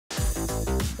Hi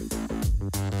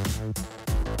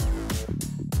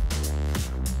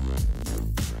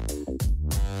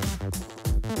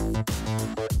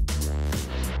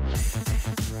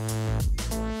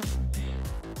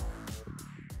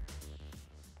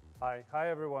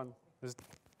everyone. Is it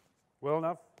well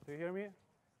enough? Do you hear me?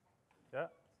 Yeah?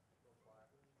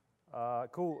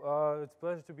 Cool. It's a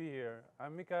pleasure to be here.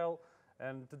 I'm Mikhail,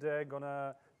 and today I'm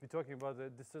gonna be talking about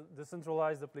the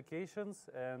decentralized applications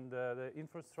and the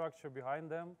infrastructure behind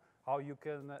them, how you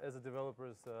can, as a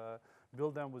developers,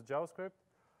 build them with JavaScript.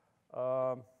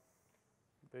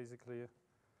 Basically,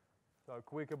 a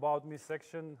quick about me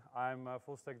section. I'm a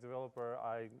full stack developer.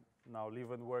 I now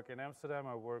live and work in Amsterdam.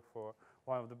 I work for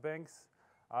one of the banks.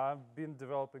 I've been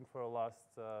developing for the last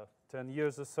 10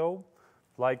 years or so,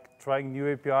 like trying new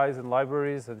APIs and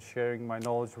libraries and sharing my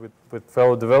knowledge with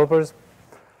fellow developers.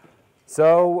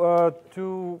 So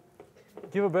to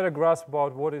give a better grasp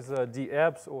about what is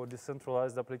DApps or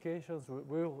decentralized applications,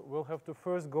 we'll have to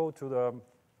first go to the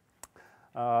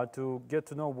to get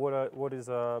to know what is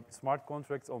smart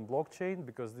contracts on blockchain,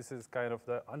 because this is kind of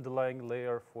the underlying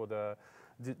layer for the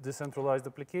decentralized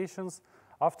applications.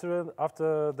 After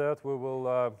that, we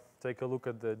will take a look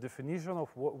at the definition of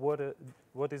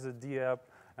what is a DApp,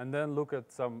 and then look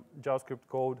at some JavaScript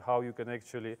code, how you can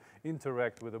actually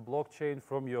interact with a blockchain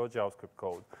from your JavaScript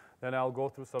code. Then I'll go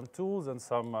through some tools and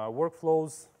some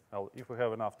workflows, if we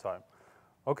have enough time.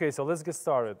 Okay, so let's get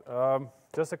started.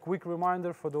 Just a quick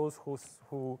reminder for those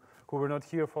who were not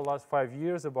here for the last 5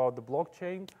 years about the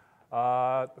blockchain.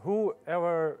 Who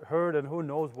ever heard and who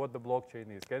knows what the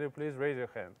blockchain is? Can you please raise your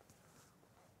hand?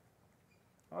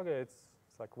 Okay, it's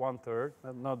like 1/3,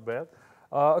 not bad.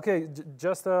 Okay,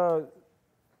 just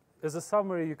as a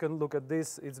summary, you can look at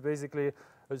this. It's basically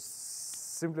a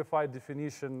simplified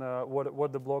definition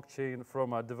what the blockchain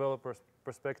from a developer's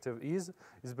perspective is.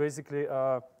 It's basically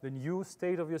the new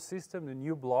state of your system, the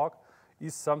new block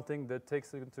is something that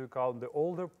takes into account the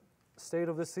older state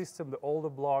of the system. The older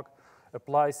block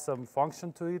applies some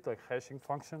function to it, like hashing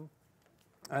function.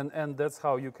 And that's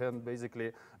how you can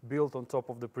basically build on top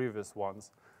of the previous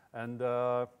ones. And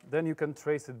then you can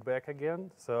trace it back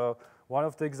again. So one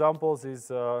of the examples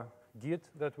is Git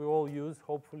that we all use,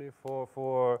 hopefully,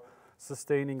 for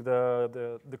sustaining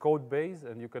the code base.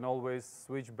 And you can always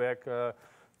switch back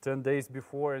 10 days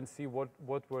before and see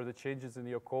what were the changes in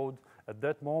your code at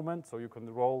that moment. So you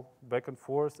can roll back and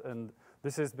forth. And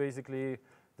this is basically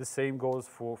the same goes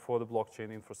for the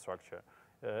blockchain infrastructure.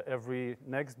 Every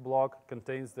next block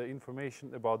contains the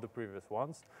information about the previous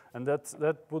ones. And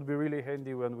that would be really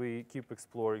handy when we keep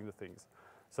exploring the things.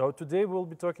 So today we'll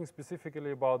be talking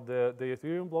specifically about the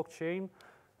Ethereum blockchain,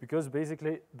 because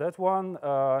basically that one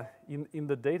in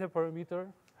the data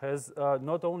parameter has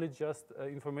not only just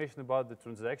information about the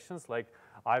transactions, like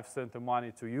I've sent the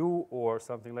money to you or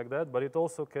something like that, but it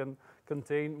also can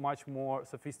contain much more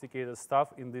sophisticated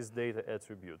stuff in this data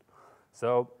attribute.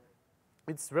 So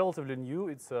it's relatively new.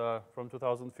 It's from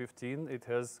 2015. It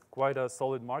has quite a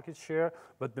solid market share.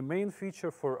 But the main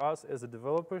feature for us as a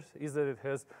developers is that it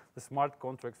has the smart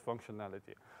contracts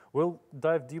functionality. We'll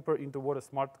dive deeper into what a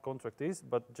smart contract is,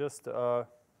 but just for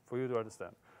you to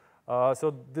understand.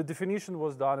 So the definition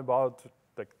was done about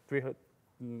like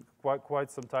quite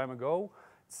some time ago.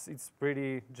 It's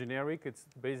pretty generic. It's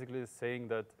basically saying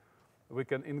that we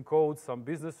can encode some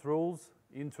business rules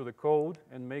into the code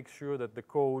and make sure that the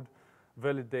code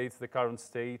validates the current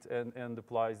state and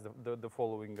applies the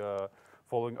following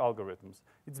algorithms.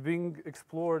 It's being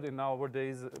explored in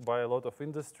nowadays by a lot of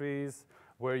industries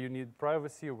where you need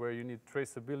privacy, where you need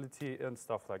traceability and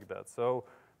stuff like that. So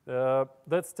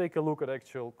let's take a look at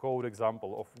actual code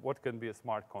example of what can be a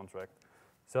smart contract.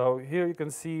 So here you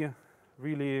can see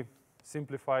really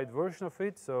simplified version of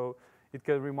it. So it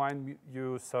can remind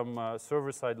you some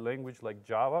server-side language like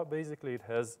Java. Basically, it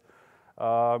has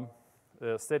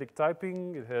static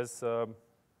typing, it has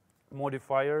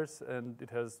modifiers, and it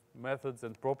has methods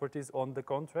and properties on the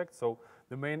contract. So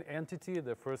the main entity,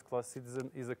 the first-class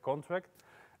citizen, is a contract,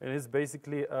 and it's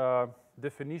basically a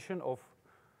definition of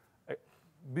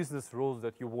business rules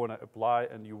that you want to apply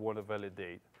and you want to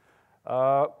validate.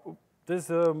 There's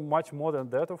much more than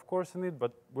that, of course, in it,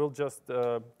 but we'll just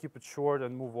keep it short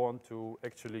and move on to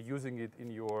actually using it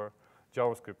in your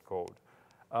JavaScript code.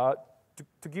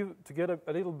 To get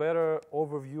a little better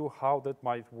overview how that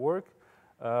might work,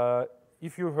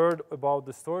 if you heard about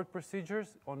the stored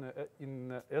procedures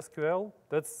in SQL,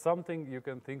 that's something you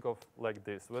can think of like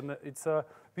this. When it's a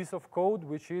piece of code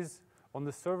which is on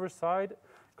the server side,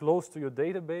 close to your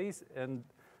database, and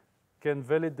can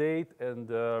validate and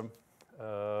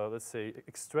let's say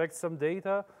extract some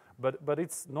data, but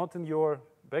it's not in your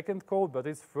backend code, but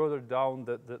it's further down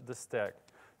the stack.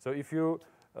 So if you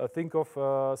think of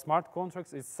smart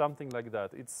contracts, it's something like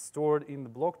that. It's stored in the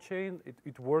blockchain.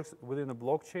 It works within a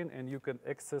blockchain, and you can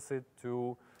access it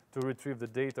to retrieve the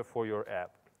data for your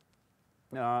app.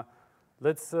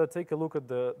 Let's take a look at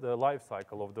the life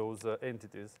cycle of those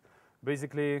entities.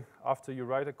 Basically, after you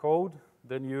write a code,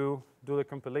 then you do the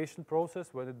compilation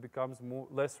process when it becomes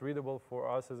less readable for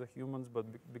us as humans, but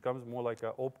becomes more like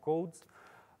opcodes.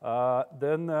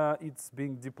 Then it's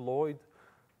being deployed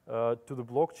to the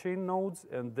blockchain nodes,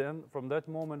 and then from that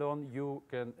moment on, you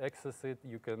can access it.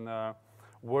 You can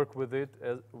work with it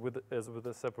as with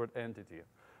a separate entity.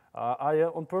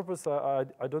 On purpose,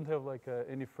 I don't have like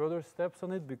any further steps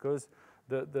on it, because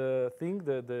the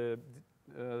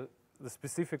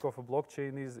specific of a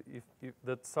blockchain is if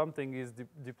that something is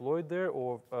deployed there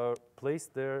or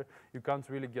placed there, you can't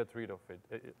really get rid of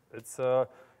it.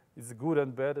 It's good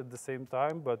and bad at the same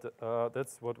time, but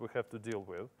that's what we have to deal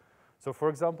with. So for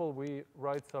example, we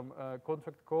write some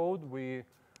contract code, we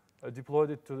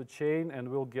deployed it to the chain, and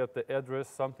we'll get the address,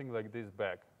 something like this,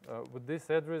 back. With this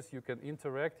address, you can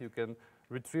interact, you can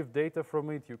retrieve data from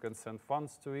it, you can send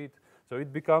funds to it. So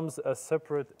it becomes a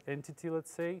separate entity,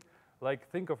 let's say. Like,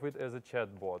 think of it as a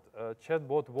chatbot. A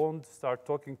chatbot won't start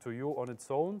talking to you on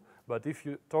its own, but if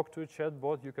you talk to a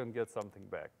chatbot, you can get something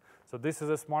back. So this is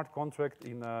a smart contract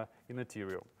in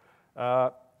Ethereum.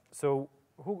 So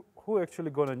who actually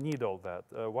gonna need all that?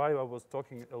 Why I was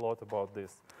talking a lot about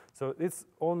this? So it's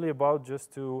only about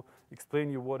just to explain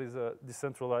you what is a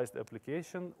decentralized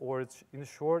application, or it's, in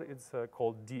short, it's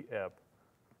called DApp.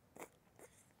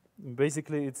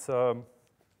 Basically, it's the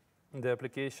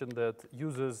application that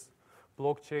uses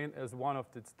blockchain as one of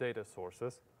its data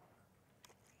sources.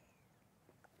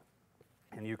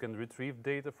 And you can retrieve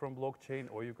data from blockchain,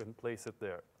 or you can place it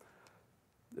there.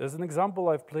 As an example,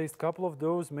 I've placed a couple of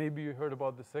those. Maybe you heard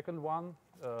about the second one.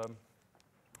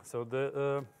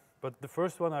 But the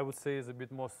first one, I would say, is a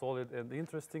bit more solid and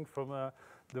interesting from a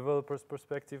developer's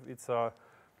perspective. It's a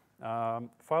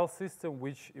file system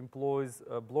which employs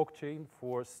a blockchain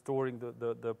for storing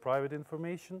the private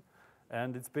information.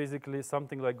 And it's basically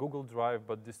something like Google Drive,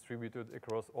 but distributed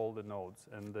across all the nodes.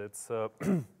 And it's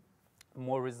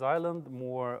more resilient,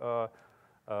 more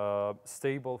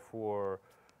stable for,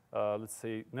 let's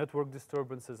say, network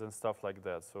disturbances and stuff like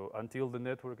that. So until the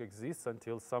network exists,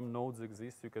 until some nodes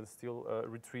exist, you can still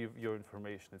retrieve your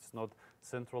information. It's not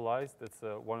centralized. That's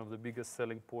one of the biggest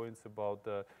selling points about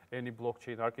any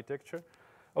blockchain architecture.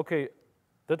 Okay,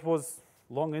 that was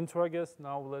long intro, I guess.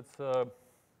 Now let's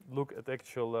look at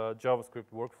actual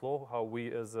JavaScript workflow, how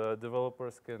we as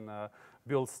developers can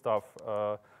build stuff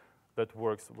that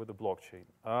works with the blockchain.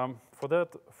 For that,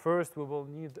 first we will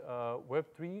need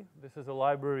Web3. This is a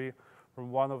library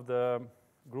from one of the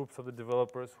groups of the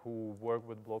developers who work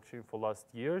with blockchain for last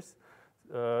years.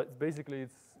 Basically,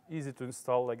 it's easy to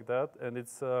install like that, and it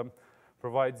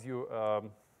provides you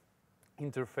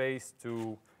interface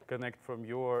to connect from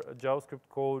your JavaScript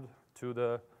code to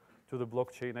the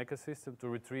blockchain ecosystem to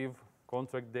retrieve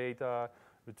contract data,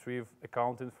 retrieve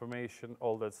account information,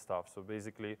 all that stuff. So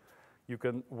basically, you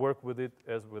can work with it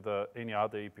as with any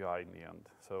other API in the end.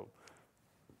 So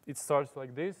it starts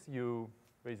like this. You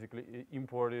basically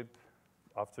import it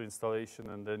after installation,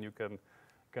 and then you can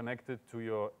connect it to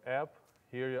your app.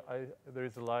 Here there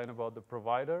is a line about the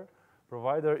provider.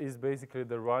 Provider is basically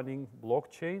the running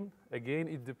blockchain. Again,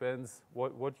 it depends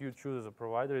what you choose as a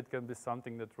provider. It can be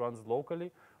something that runs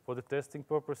locally for the testing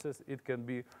purposes. It can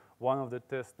be one of the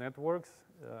test networks.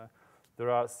 There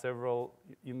are several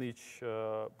in each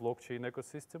blockchain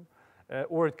ecosystem,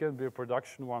 or it can be a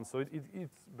production one. So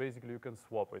it's basically, you can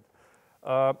swap it.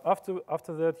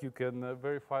 After that, you can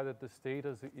verify that the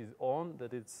status is on,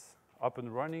 that it's up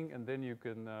and running, and then you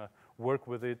can work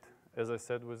with it, as I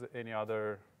said, with any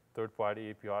other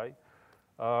third-party API.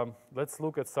 Let's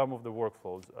look at some of the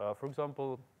workflows. For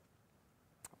example,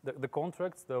 the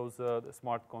contracts, those the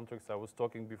smart contracts I was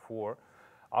talking before,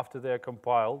 after they are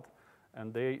compiled,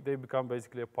 and they become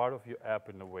basically a part of your app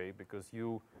in a way, because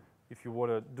if you want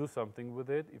to do something with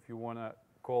it, if you want to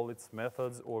call its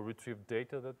methods or retrieve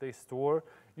data that they store,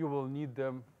 you will need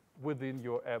them within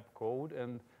your app code.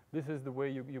 And this is the way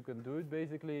you can do it.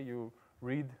 Basically, you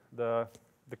read the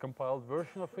compiled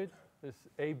version of it. This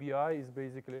ABI is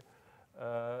basically,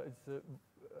 it's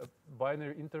a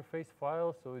binary interface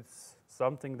file, so it's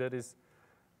something that is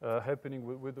happening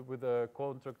with a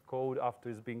contract code after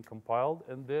it's being compiled,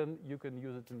 and then you can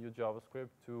use it in your JavaScript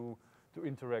to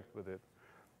interact with it.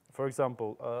 For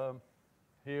example,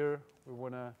 here we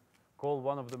want to call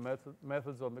one of the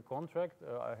methods on the contract.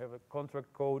 I have a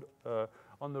contract code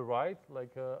on the right,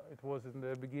 like it was in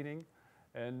the beginning,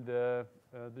 and the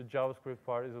JavaScript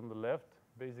part is on the left.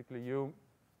 Basically,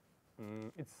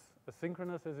 it's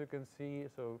asynchronous, as you can see.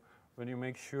 So when you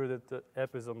make sure that the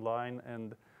app is online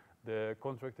and the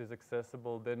contract is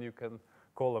accessible, then you can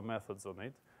call a methods on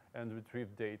it and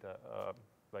retrieve data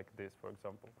like this, for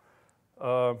example.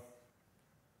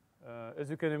 As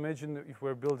you can imagine, if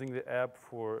we're building the app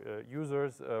for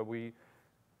users, we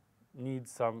need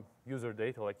some user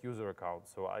data, like user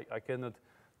accounts. So I cannot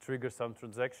trigger some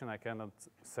transaction. I cannot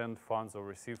send funds or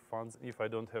receive funds if I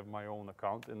don't have my own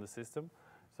account in the system.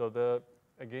 So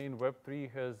again,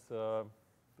 Web3 has a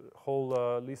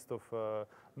whole list of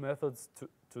methods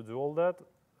to do all that.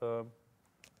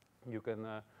 You can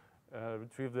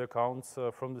retrieve the accounts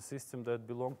from the system that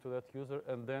belong to that user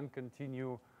and then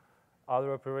continue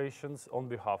other operations on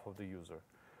behalf of the user.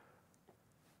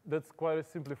 That's quite a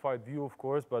simplified view, of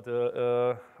course, but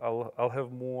I'll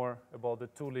have more about the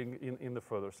tooling in the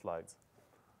further slides.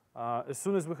 As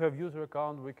soon as we have user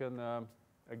account, we can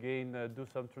again do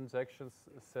some transactions,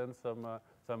 send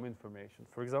some information.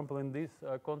 For example, in this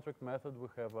contract method, we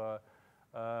have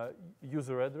a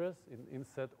user address in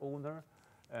set owner,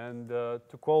 and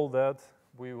to call that,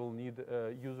 we will need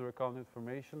user account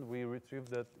information. We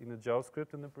retrieved that in the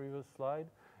JavaScript in the previous slide,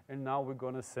 and now we're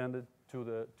going to send it to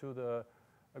the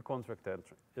contract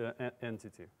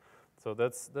entity. So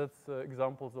that's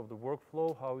examples of the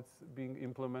workflow, how it's being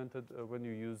implemented when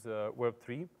you use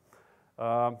Web3.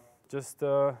 Just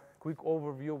a quick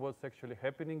overview of what's actually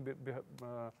happening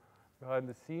behind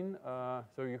the scene.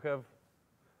 So you have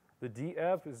the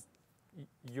DApp is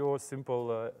your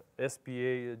simple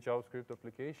SPA JavaScript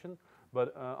application,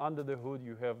 but under the hood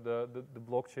you have the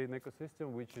blockchain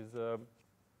ecosystem, which is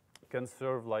can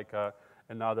serve like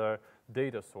another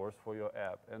data source for your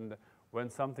app. And when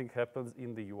something happens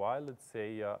in the UI, let's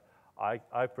say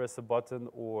I press a button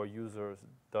or user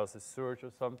does a search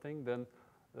or something, then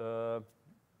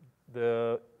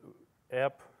the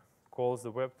app calls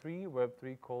the Web3,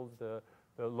 Web3 calls the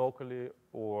locally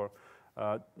or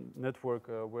network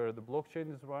where the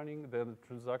blockchain is running, then the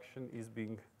transaction is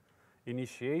being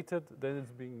initiated, then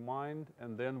it's being mined,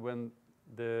 and then when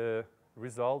the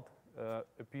result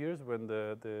appears, when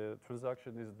the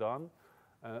transaction is done,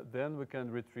 then we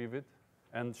can retrieve it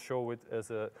and show it as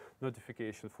a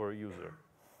notification for a user.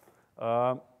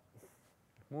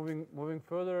 Moving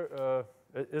further,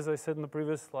 as I said in the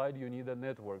previous slide, you need a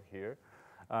network here.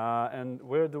 And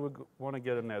where do we want to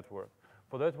get a network?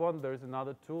 For that one, there's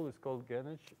another tool. It's called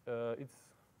Ganage. It's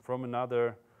from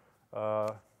another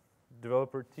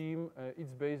developer team.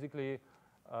 It's basically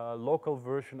a local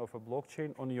version of a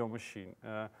blockchain on your machine.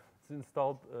 It's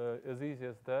installed as easy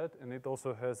as that, and it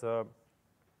also has a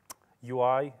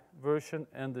UI version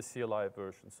and the CLI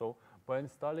version. So by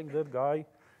installing that guy,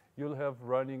 you'll have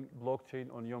running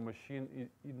blockchain on your machine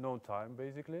in no time,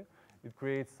 basically. It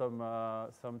creates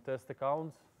some test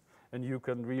accounts, and you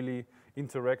can really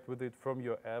interact with it from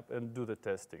your app and do the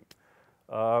testing.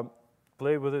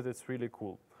 Play with it, it's really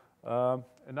cool.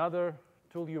 Another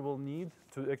tool you will need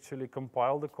to actually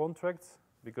compile the contracts,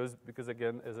 because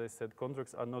again, as I said,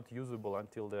 contracts are not usable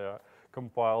until they are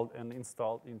compiled and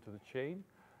installed into the chain.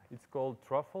 It's called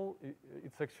Truffle.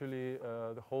 It's actually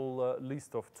the whole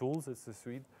list of tools. It's a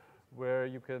suite where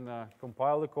you can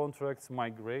compile the contracts,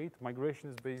 migrate. Migration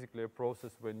is basically a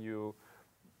process when you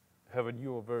have a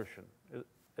newer version.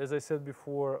 As I said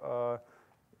before,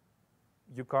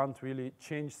 you can't really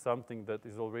change something that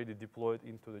is already deployed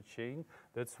into the chain.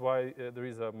 That's why there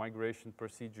is a migration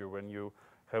procedure when you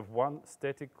have one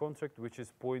static contract which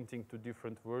is pointing to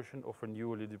different version of a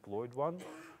newly deployed one.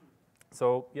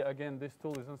 So yeah, again, this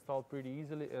tool is installed pretty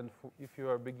easily, and if you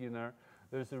are a beginner,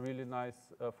 there's a really nice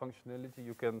functionality.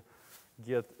 You can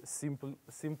get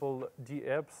simple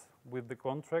DApps with the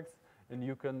contracts, and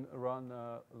you can run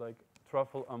like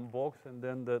Truffle unbox and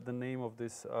then the name of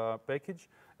this package,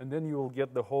 and then you will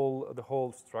get the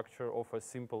whole structure of a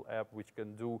simple app which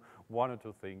can do one or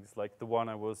two things, like the one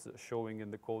I was showing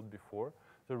in the code before.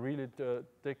 So really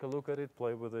take a look at it,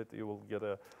 play with it. You will get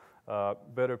a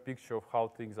better picture of how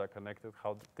things are connected,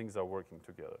 how things are working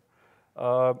together.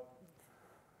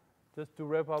 Just to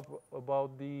wrap up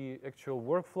about the actual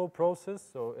workflow process.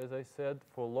 So as I said,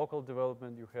 for local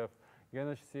development, you have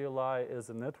Ganage CLI as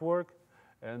a network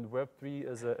and Web3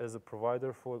 as a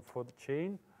provider for the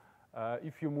chain.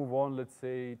 If you move on, let's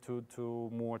say, to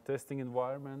more testing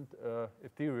environment,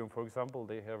 Ethereum, for example,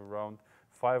 they have around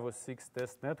 5 or 6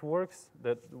 test networks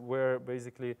where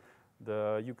basically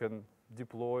you can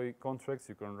deploy contracts,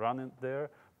 you can run it there,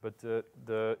 but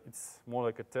it's more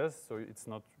like a test, so it's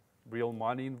not real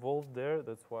money involved there.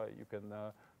 That's why you can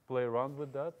play around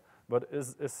with that. But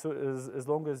as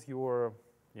long as your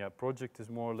yeah, project is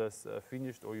more or less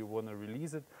finished, or you want to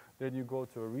release it, then you go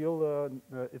to a real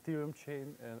Ethereum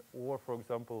chain, or for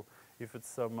example, if it's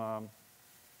some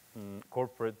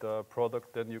corporate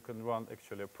product, then you can run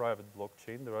actually a private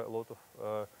blockchain. There are a lot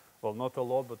of, well, not a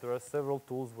lot, but there are several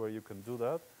tools where you can do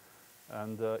that.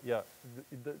 And yeah,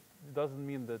 it doesn't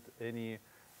mean that any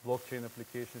blockchain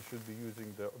application should be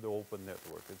using the open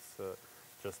network.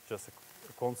 It's just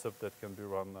a concept that can be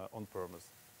run on premise.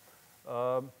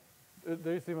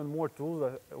 There is even more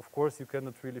tools. Of course, you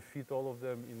cannot really fit all of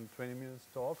them in 20 minutes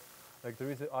talk. Like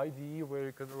there is an IDE where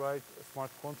you can write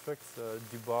smart contracts,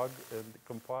 debug, and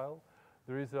compile.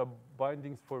 There is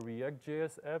bindings for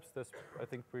React.js apps. That's, I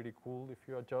think, pretty cool if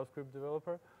you're a JavaScript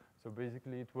developer. So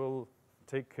basically, it will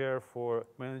take care for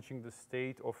managing the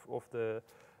state of the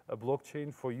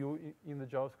blockchain for you in the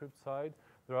JavaScript side.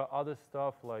 There are other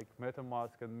stuff like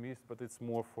MetaMask and Mist, but it's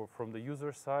more from the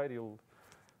user side. You'll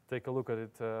take a look at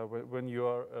it when you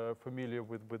are familiar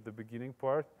with the beginning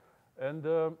part. And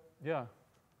yeah.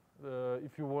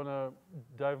 If you want to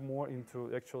dive more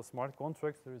into actual smart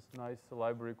contracts, there is a nice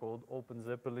library called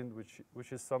OpenZeppelin,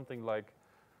 which is something like,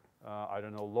 I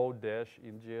don't know, Lodash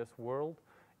in JS world.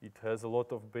 It has a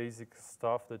lot of basic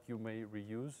stuff that you may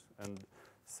reuse and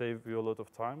save you a lot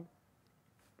of time.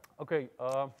 Okay,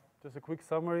 just a quick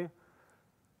summary.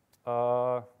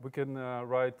 We can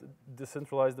write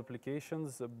decentralized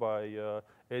applications by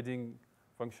adding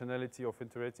functionality of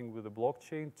interacting with the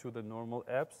blockchain to the normal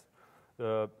apps.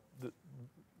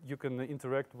 You can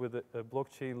interact with a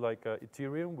blockchain like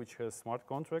Ethereum, which has smart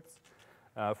contracts.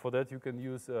 For that, you can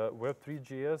use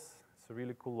Web3js. It's a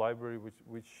really cool library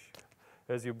which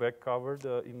has your back covered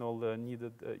in all the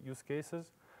needed use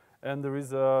cases. And there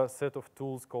is a set of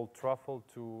tools called Truffle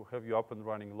to have you up and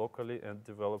running locally and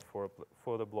develop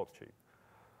for the blockchain.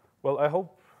 Well, I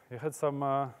hope you had some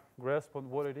grasp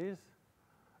on what it is.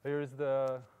 Here is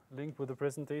the link with the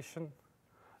presentation.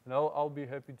 And I'll be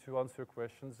happy to answer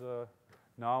questions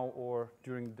now or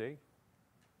during the day.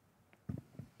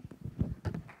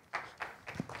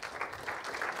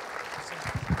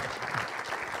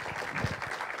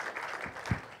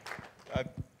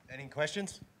 Any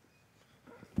questions?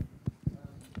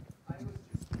 I was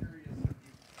just curious if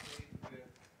you've played with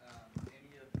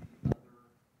any of the other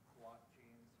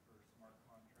blockchains for smart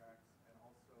contracts, and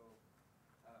also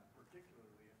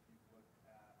particularly if you've looked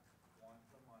at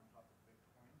Quantum on top of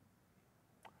Bitcoin.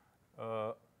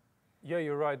 Yeah,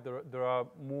 you're right. There are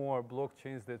more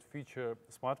blockchains that feature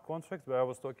smart contracts, but I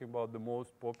was talking about the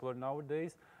most popular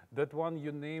nowadays. That one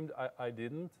you named, I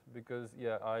didn't, because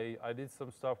yeah, I did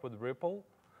some stuff with Ripple,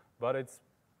 but it's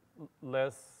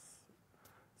less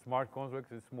smart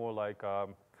contracts. It's more like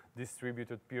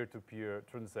distributed peer-to-peer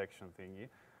transaction thingy.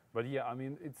 But yeah, I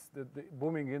mean, it's the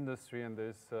booming industry, and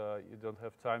there's you don't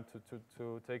have time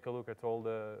to take a look at all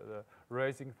the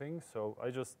rising things. So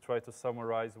I just try to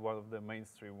summarize one of the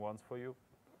mainstream ones for you.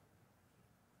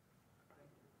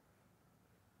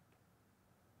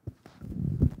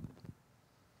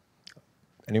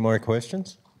 Any more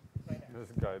questions? There's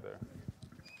a guy there.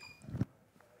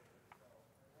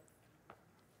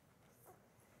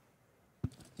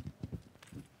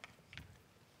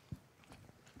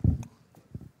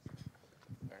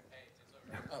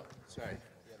 Oh, sorry.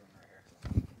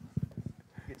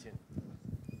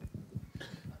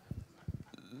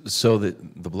 So the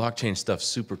blockchain stuff's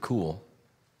super cool.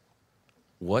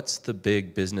 What's the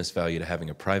big business value to having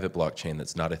a private blockchain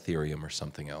that's not Ethereum or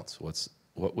something else?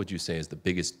 What would you say is the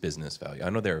biggest business value? I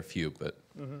know there are a few, but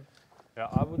yeah,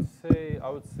 I would say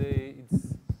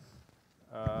it's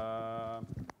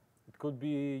it could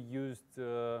be used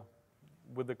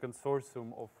with the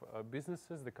consortium of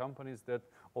businesses, the companies that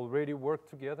already work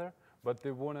together, but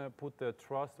they want to put their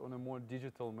trust on a more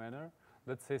digital manner.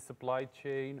 Let's say supply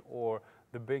chain or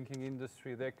the banking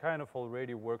industry, they kind of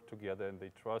already work together and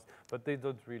they trust, but they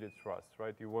don't really trust,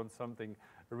 right? You want something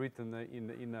written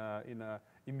in a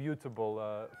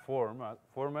immutable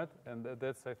format, and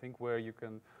that's, I think, where you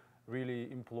can really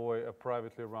employ a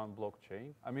privately run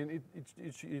blockchain. I mean,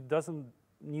 it doesn't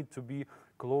need to be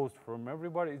closed from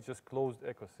everybody. It's just closed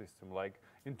ecosystem, like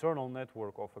internal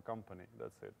network of a company.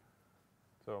 That's it.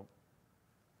 So, does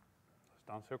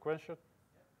that answer your question?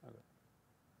 Yeah. Okay.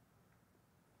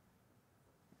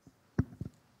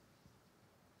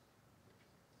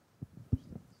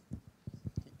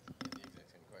 The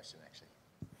exact same question, actually.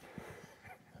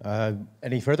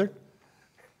 Any further?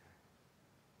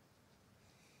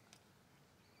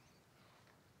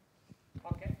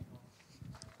 Okay.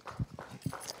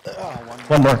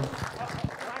 One more.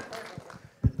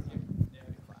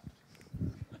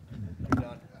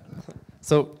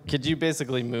 So could you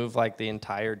basically move like the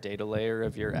entire data layer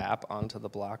of your app onto the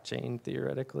blockchain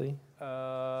theoretically?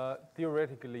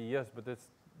 Theoretically, yes, but that's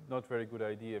not very good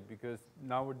idea because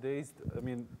nowadays, I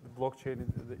mean, the blockchain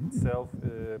itself,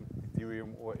 Ethereum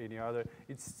or any other,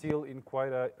 it's still in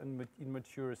quite an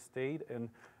immature state, and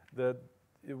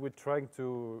we're trying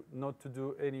to not to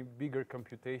do any bigger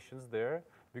computations there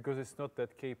because it's not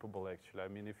that capable actually. I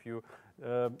mean, if you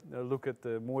look at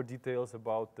the more details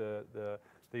about the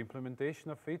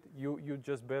implementation of it, you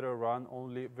just better run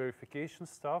only verification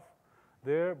stuff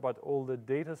there, but all the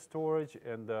data storage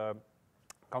and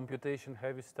computation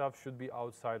heavy stuff should be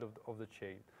outside of the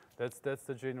chain. That's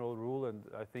the general rule, and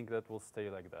I think that will stay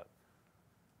like that.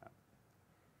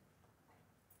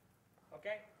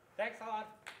 Okay, thanks a lot.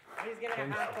 Please give it a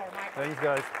hand for Michail. Thanks,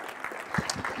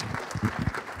 guys.